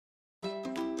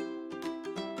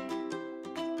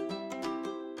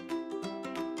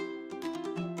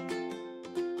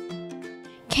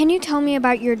Can you tell me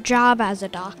about your job as a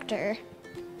doctor?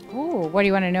 Ooh, what do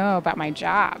you want to know about my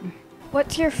job?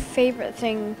 What's your favorite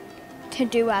thing to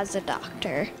do as a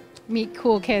doctor? Meet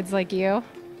cool kids like you.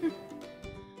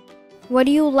 What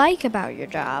do you like about your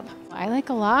job? I like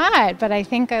a lot, but I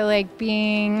think I like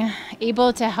being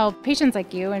able to help patients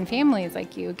like you and families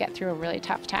like you get through a really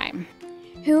tough time.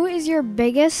 Who is your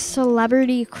biggest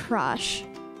celebrity crush?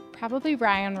 Probably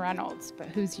Ryan Reynolds, but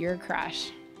who's your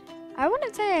crush? I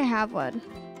wouldn't say I have one.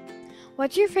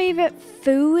 What's your favorite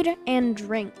food and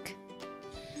drink?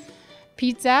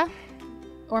 Pizza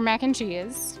or mac and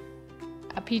cheese,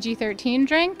 a PG-13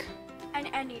 drink. And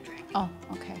any drink. Oh,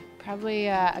 okay. Probably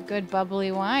a good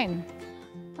bubbly wine.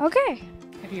 Okay.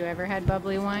 Have you ever had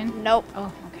bubbly wine? Nope.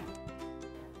 Oh, okay.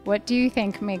 What do you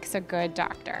think makes a good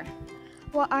doctor?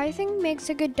 What I think makes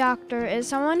a good doctor is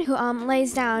someone who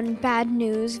lays down bad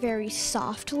news very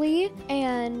softly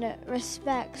and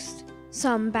respects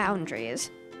some boundaries.